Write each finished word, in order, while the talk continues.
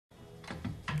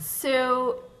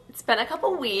So it's been a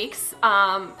couple weeks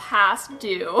past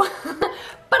due,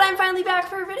 but I'm finally back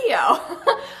for a video.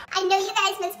 I know you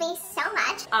guys miss me so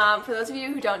much. For those of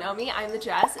you who don't know me, I'm the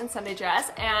Jess in Sunday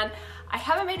Dress, and I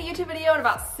haven't made a YouTube video in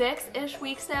about 6-ish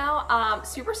weeks now.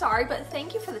 Super sorry, but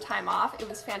thank you for the time off. It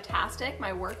was fantastic.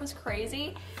 My work was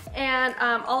crazy. And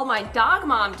all my dog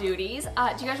mom duties.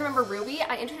 Do you guys remember Ruby?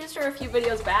 I introduced her a few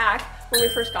videos back when we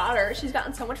first got her. She's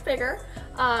gotten so much bigger.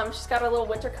 She's got a little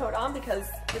winter coat on because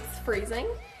it's freezing.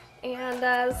 And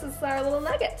this is our little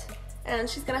nugget. And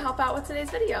she's gonna help out with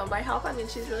today's video. And by help, I mean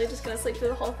she's really just gonna sleep through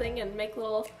the whole thing and make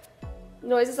little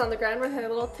noises on the ground with her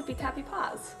little tippy-tappy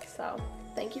paws. So,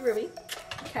 thank you, Ruby.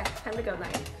 Okay, time to go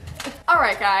night.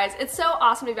 Alright guys, it's so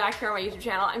awesome to be back here on my YouTube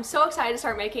channel. I'm so excited to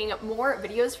start making more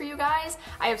videos for you guys.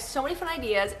 I have so many fun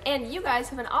ideas, and you guys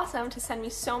have been awesome to send me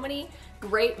so many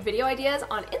great video ideas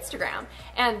on Instagram.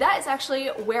 And that is actually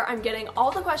where I'm getting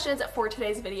all the questions for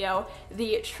today's video,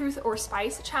 the Truth or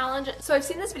Spice Challenge. So I've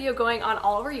seen this video going on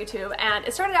all over YouTube, and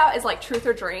it started out as like truth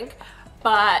or drink,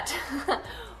 but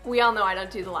we all know I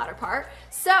don't do the latter part.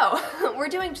 So we're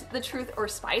doing the truth or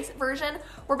spice version,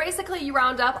 where basically you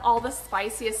round up all the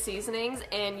spiciest seasonings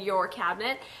in your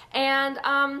cabinet, and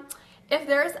if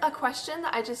there's a question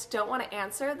that I just don't want to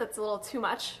answer that's a little too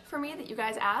much for me that you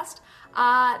guys asked,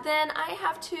 then I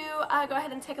have to go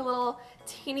ahead and take a little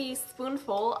teeny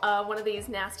spoonful of one of these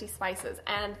nasty spices.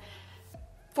 And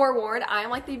forewarned, I am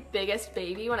like the biggest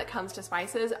baby when it comes to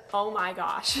spices. Oh my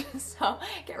gosh. So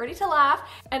get ready to laugh,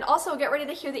 and also get ready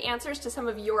to hear the answers to some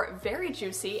of your very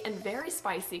juicy and very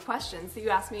spicy questions that you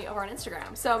asked me over on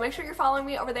Instagram. So make sure you're following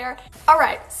me over there. All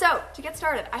right, so to get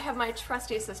started, I have my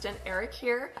trusty assistant, Eric,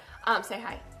 here. Say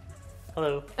hi.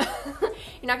 Hello.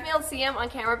 You're not gonna be able to see him on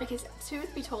camera because,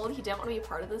 truth be told, he didn't want to be a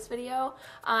part of this video,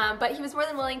 but he was more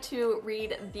than willing to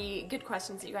read the good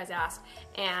questions that you guys asked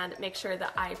and make sure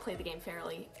that I play the game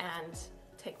fairly and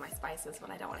take my spices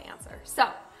when I don't want to answer. So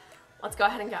let's go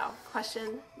ahead and go.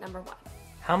 Question number 1.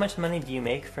 How much money do you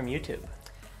make from YouTube?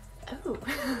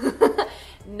 Oh,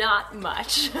 not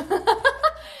much.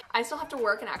 I still have to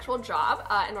work an actual job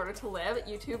in order to live.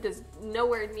 YouTube does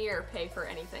nowhere near pay for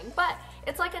anything, but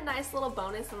it's like a nice little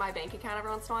bonus in my bank account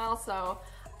every once in a while, so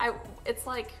it's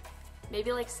like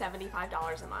maybe like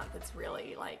 $75 a month. It's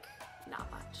really like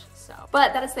not much. So,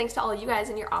 but that is thanks to all you guys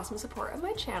and your awesome support of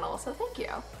my channel, so thank you.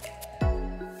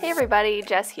 Hey everybody,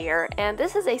 Jess here, and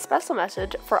this is a special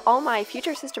message for all my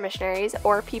future sister missionaries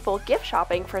or people gift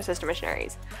shopping for sister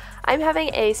missionaries. I'm having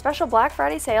a special Black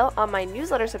Friday sale on my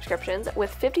newsletter subscriptions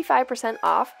with 55%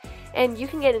 off, and you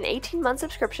can get an 18-month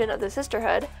subscription of the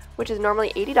Sisterhood, which is normally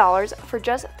 $80, for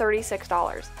just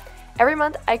 $36. Every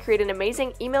month, I create an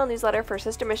amazing email newsletter for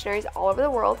sister missionaries all over the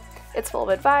world. It's full of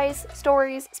advice,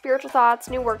 stories, spiritual thoughts,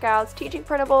 new workouts, teaching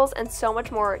printables, and so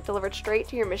much more delivered straight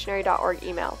to your missionary.org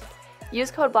email. Use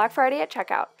code Black Friday at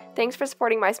checkout. Thanks for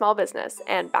supporting my small business,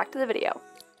 and back to the video.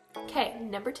 Okay,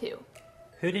 number 2.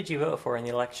 Who did you vote for in the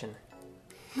election?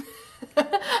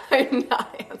 I'm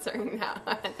not answering that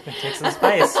one. Take some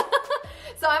spice.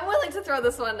 So I'm willing to throw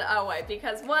this one away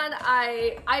because, one,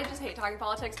 I just hate talking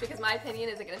politics because my opinion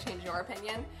isn't going to change your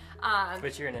opinion.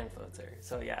 But you're an influencer,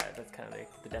 so yeah, that's kind of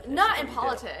the definition. Not in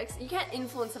politics. You can't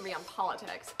influence somebody on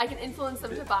politics. I can influence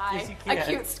them to buy a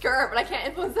cute skirt, but I can't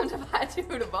influence them to buy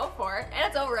who to vote for, and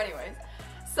it's over anyways.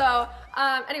 So,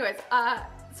 I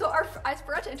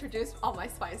forgot to introduce all my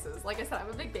spices. Like I said, I'm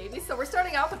a big baby, so we're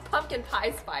starting off with pumpkin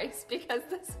pie spice because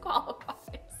this qualifies.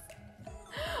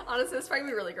 Honestly, this is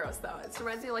probably really gross though. It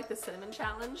reminds me of like the cinnamon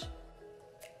challenge.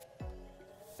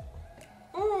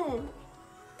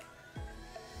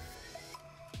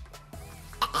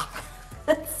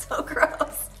 That's so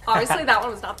gross. Obviously that one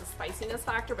was not the spiciness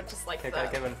factor, but just like I got a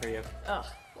good one for you. Ugh.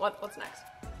 What's next?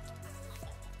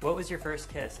 What was your first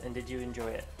kiss, and did you enjoy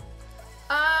it?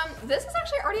 This is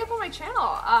actually already up on my channel.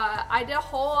 I did a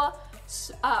whole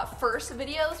first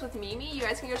videos with Mimi. You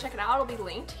guys can go check it out. It'll be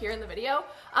linked here in the video.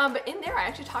 But in there, I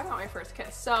actually talk about my first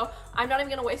kiss. So I'm not even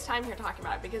gonna waste time here talking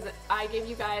about it because I gave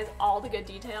you guys all the good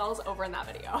details over in that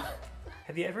video.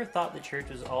 Have you ever thought the church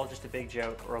was all just a big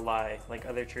joke or a lie, like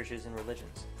other churches and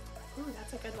religions? Ooh,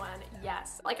 that's a good one.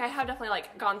 Yes. Like I have definitely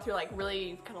like gone through like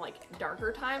really kind of like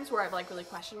darker times where I've like really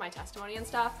questioned my testimony and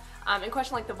stuff, and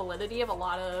questioned like the validity of a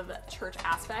lot of church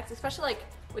aspects, especially like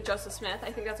with Joseph Smith.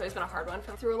 I think that's always been a hard one.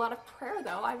 Through a lot of prayer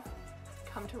though, I've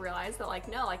come to realize that like,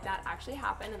 no, like that actually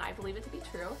happened and I believe it to be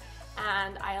true,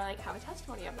 and I like have a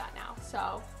testimony of that now.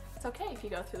 So it's okay if you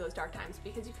go through those dark times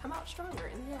because you come out stronger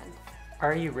in the end.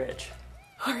 Are you rich?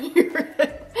 Are you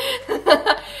rich?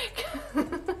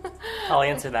 I'll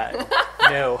answer that.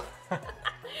 No.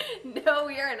 No,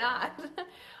 we are not.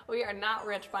 We are not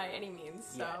rich by any means,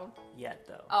 so. Yet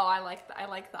though. Oh, I like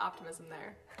the optimism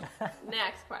there.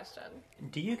 Next question.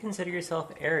 Do you consider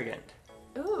yourself arrogant?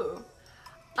 Ooh.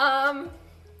 I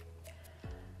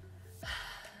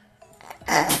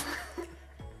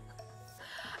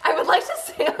would like to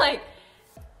say, like,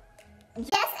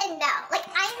 yes and no. Like,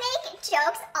 I make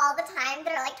jokes all the time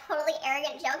that are like totally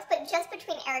arrogant jokes, but just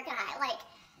between Eric and I, like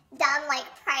dumb, like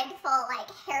prideful, like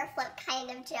hair flip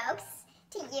kind of jokes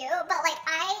to you. But like,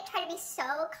 I try to be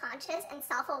so conscious and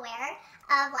self-aware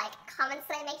of like comments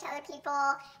that I make to other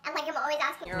people, and like I'm always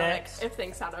asking Next, if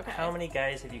things sound okay. How many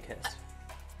guys have you kissed?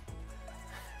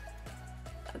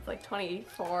 It's like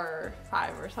 24 or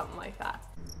 5 or something like that.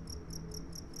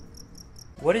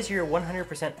 What is your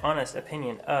 100% honest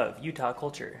opinion of Utah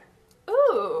culture?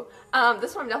 Ooh,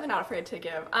 this one I'm definitely not afraid to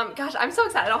give. Gosh, I'm so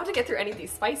excited. I don't have to get through any of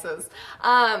these spices.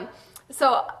 Okay,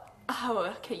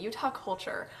 Utah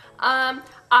culture.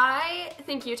 I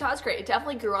think Utah is great. It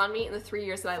definitely grew on me in the 3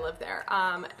 years that I lived there.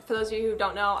 For those of you who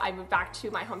don't know, I moved back to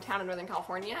my hometown in Northern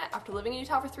California after living in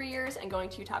Utah for 3 years and going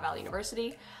to Utah Valley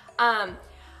University.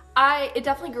 It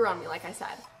definitely grew on me, like I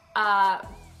said.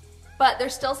 But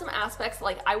there's still some aspects,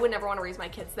 like I would never want to raise my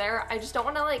kids there. I just don't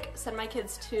want to like send my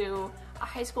kids to a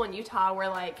high school in Utah where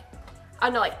like, I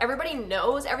don't know, like everybody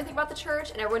knows everything about the church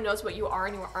and everyone knows what you are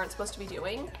and you aren't supposed to be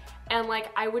doing. And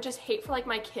like, I would just hate for like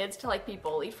my kids to like be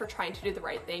bullied for trying to do the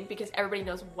right thing because everybody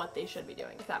knows what they should be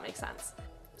doing, if that makes sense.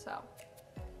 So.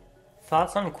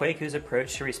 Thoughts on Quaku's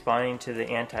approach to responding to the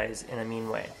antis in a mean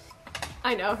way?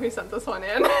 I know who sent this one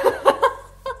in.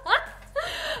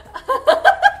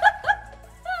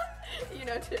 You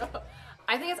know too.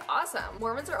 I think it's awesome.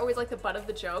 Mormons are always like the butt of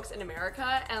the jokes in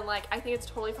America, and like I think it's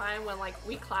totally fine when like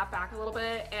we clap back a little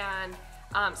bit and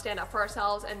stand up for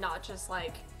ourselves and not just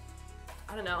like,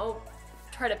 I don't know,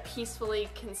 try to peacefully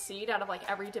concede out of like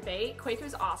every debate.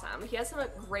 Quaku's awesome. He has some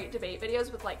great debate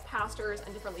videos with like pastors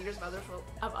and different leaders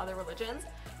of other religions.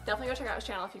 Definitely go check out his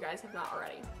channel if you guys have not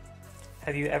already.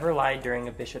 Have you ever lied during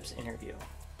a bishop's interview?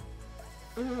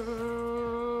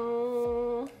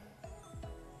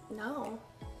 No.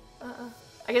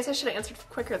 I guess I should have answered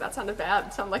quicker. That sounded bad.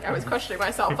 It sounded like I was questioning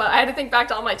myself, but I had to think back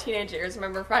to all my teenage years.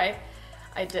 Remember if I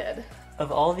did.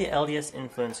 Of all the LDS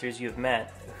influencers you have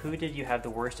met, who did you have the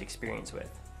worst experience with?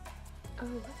 Oh.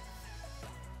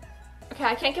 Okay,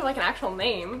 I can't give like an actual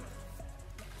name.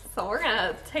 So we're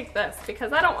gonna take this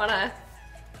because I don't wanna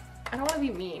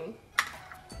be mean.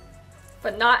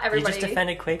 But not everybody. You just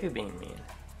defended Quaku being mean.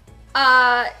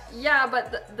 Yeah,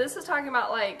 but this is talking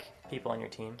about like people on your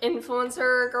team?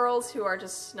 Influencer girls who are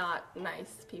just not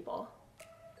nice people.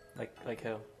 Like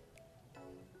who?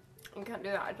 You can't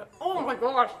do that. Oh my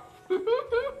gosh.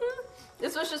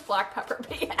 This was just black pepper,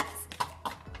 but yes.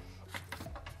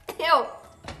 Ew.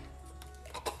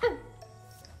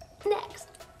 Next.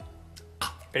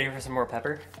 Ready for some more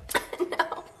pepper?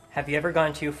 No. Have you ever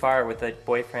gone too far with a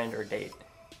boyfriend or date?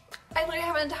 I literally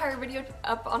have an entire video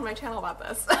up on my channel about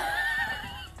this.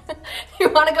 You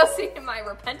want to go see my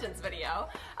repentance video,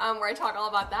 where I talk all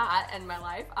about that and my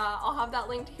life. I'll have that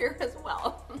linked here as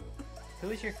well. Who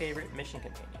is your favorite mission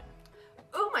companion?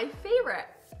 Ooh, my favorite.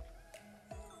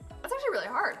 That's actually really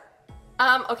hard.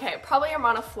 Okay, probably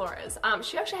Hermana Flores.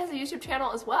 She actually has a YouTube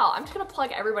channel as well. I'm just gonna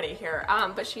plug everybody here.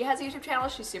 But she has a YouTube channel.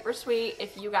 She's super sweet.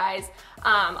 If you guys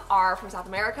are from South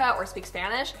America or speak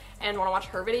Spanish and want to watch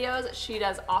her videos, she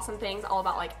does awesome things all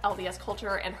about like LDS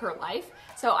culture and her life.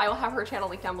 So I will have her channel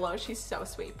linked down below. She's so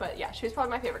sweet. But yeah, she's probably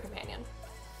my favorite companion.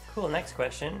 Cool, next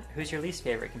question. Who's your least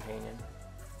favorite companion?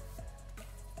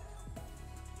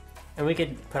 And we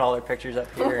could put all our pictures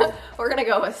up here. We're gonna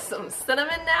go with some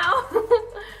cinnamon now.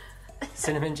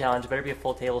 Cinnamon challenge, better be a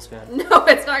full tablespoon. No,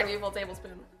 it's not gonna be a full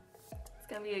tablespoon. It's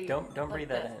gonna be Don't like breathe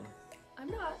this. that in. I'm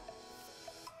not.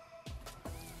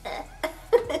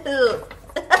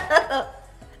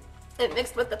 It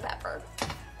mixed with the pepper.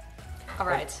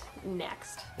 Alright,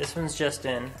 next. This one's just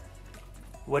in.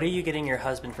 What are you getting your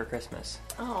husband for Christmas?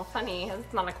 Oh, funny.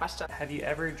 That's not a question. Have you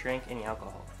ever drank any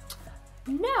alcohol?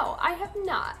 No, I have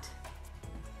not.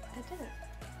 I didn't.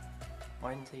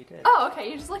 Why didn't you say you did? Oh, okay.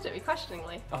 You just looked at me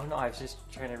questioningly. Oh no, I was just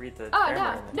trying to read the Oh, grammar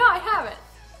no. in it. No, I haven't.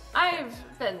 I've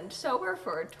been sober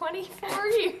for 24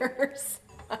 years.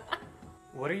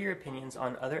 What are your opinions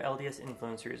on other LDS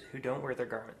influencers who don't wear their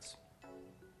garments?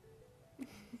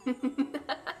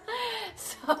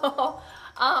 So,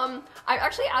 I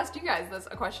actually asked you guys this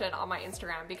a question on my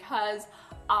Instagram because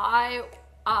I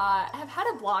have had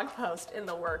a blog post in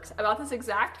the works about this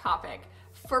exact topic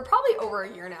for probably over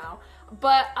a year now,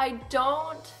 but I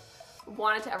don't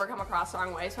want it to ever come across the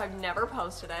wrong way, so I've never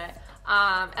posted it.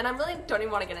 And I really don't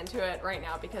even want to get into it right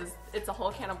now because it's a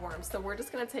whole can of worms. So we're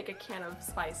just gonna take a can of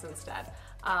spice instead,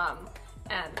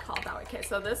 and call it that way. Okay,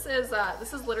 so this is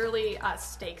literally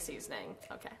steak seasoning.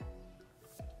 Okay.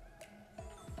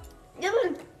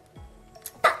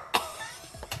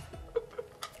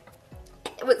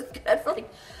 It was good for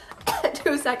like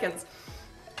 2 seconds,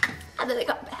 and then it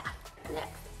got bad. Next.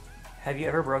 Have you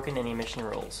ever broken any mission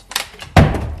rules?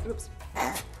 Oops.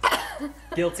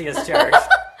 Guilty as charged.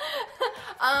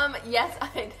 Yes,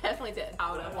 I definitely did.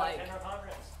 Out of like.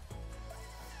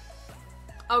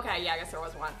 Okay, yeah, I guess there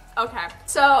was one. Okay,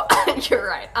 so you're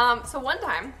right. So one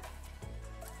time,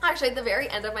 actually at the very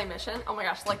end of my mission, oh my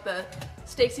gosh, like the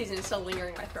steak season is still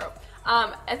lingering in my throat.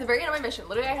 At the very end of my mission,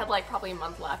 literally I had like probably a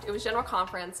month left. It was General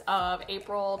Conference of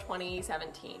April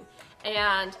 2017.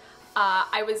 And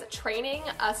I was training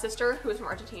a sister who was from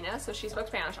Argentina, so she spoke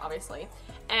Spanish, obviously.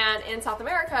 And in South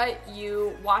America,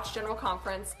 you watch General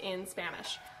Conference in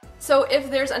Spanish. So if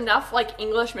there's enough like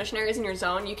English missionaries in your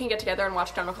zone, you can get together and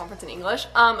watch General Conference in English.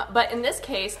 But in this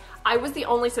case, I was the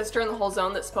only sister in the whole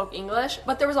zone that spoke English,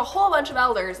 but there was a whole bunch of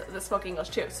elders that spoke English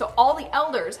too. So all the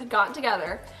elders had gotten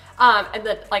together and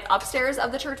the like upstairs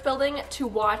of the church building to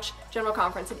watch General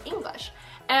Conference in English.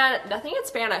 And nothing in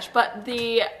Spanish, but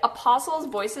the apostles'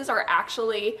 voices are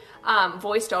actually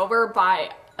voiced over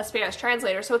by a Spanish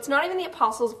translator. So it's not even the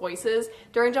apostles' voices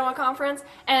during General Conference.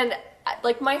 And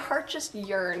like my heart just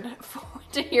yearned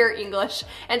to hear English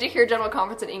and to hear General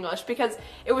Conference in English because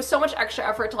it was so much extra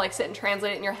effort to like sit and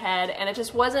translate it in your head, and it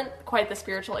just wasn't quite the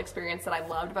spiritual experience that I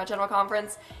loved about General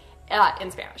Conference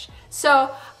in Spanish. So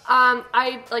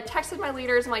I like texted my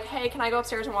leaders. I'm like, hey, can I go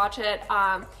upstairs and watch it?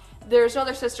 There's no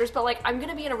other sisters, but like I'm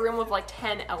gonna be in a room of like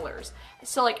 10 elders,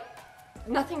 so like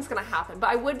nothing's gonna happen, but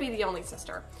I would be the only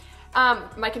sister.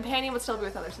 My companion would still be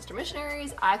with other sister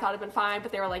missionaries. I thought it'd been fine,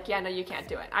 but they were like, yeah, no, you can't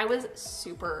do it. I was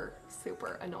super,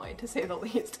 super annoyed, to say the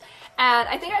least. And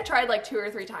I think I tried like 2 or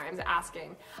 3 times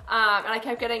asking, and I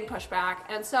kept getting pushback.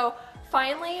 And so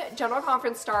finally, General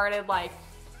Conference started, like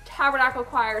tabernacle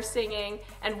choir singing,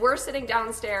 and we're sitting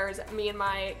downstairs, me and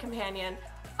my companion,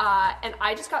 and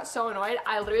I just got so annoyed.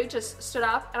 I literally just stood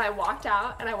up and I walked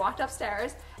out and I walked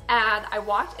upstairs. And I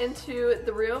walked into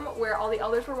the room where all the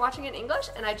elders were watching in English,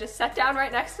 and I just sat down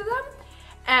right next to them,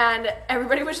 and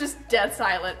everybody was just dead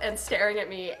silent and staring at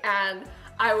me, and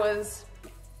I was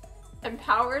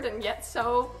empowered and yet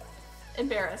so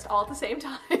embarrassed all at the same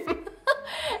time.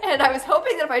 And I was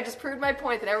hoping that if I just proved my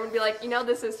point that everyone would be like, you know,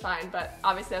 this is fine, but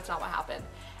obviously that's not what happened.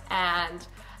 And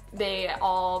they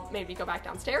all made me go back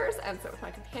downstairs and sit with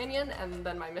my companion, and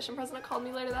then my mission president called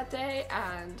me later that day,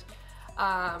 and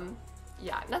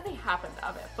yeah, nothing happened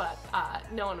of it, but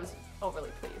no one was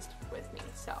overly pleased with me,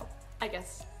 so I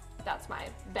guess that's my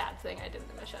bad thing I did in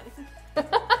the mission. Can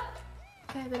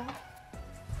I have it off?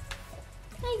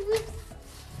 Hey, whoops.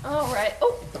 All right.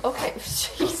 Oh, okay.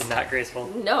 Jeez. Not graceful.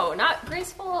 No, not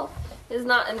graceful is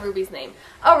not in Ruby's name.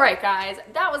 All right, guys,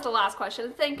 that was the last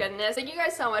question. Thank goodness. Thank you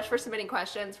guys so much for submitting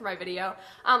questions for my video.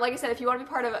 Like I said, if you want to be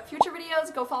part of future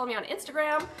videos, go follow me on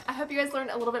Instagram. I hope you guys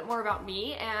learned a little bit more about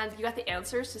me and you got the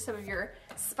answers to some of your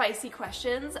spicy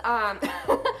questions.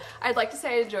 I'd like to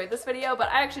say I enjoyed this video, but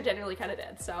I actually genuinely kind of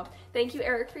did. So thank you,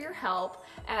 Eric, for your help,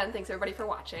 and thanks everybody for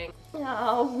watching.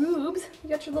 Oh, Rubes, you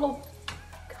got your little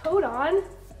coat on.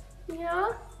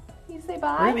 Yeah? Can you say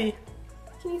bye? Ruby.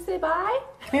 Can you say bye?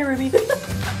 Come here, Ruby.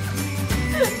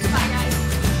 Bye.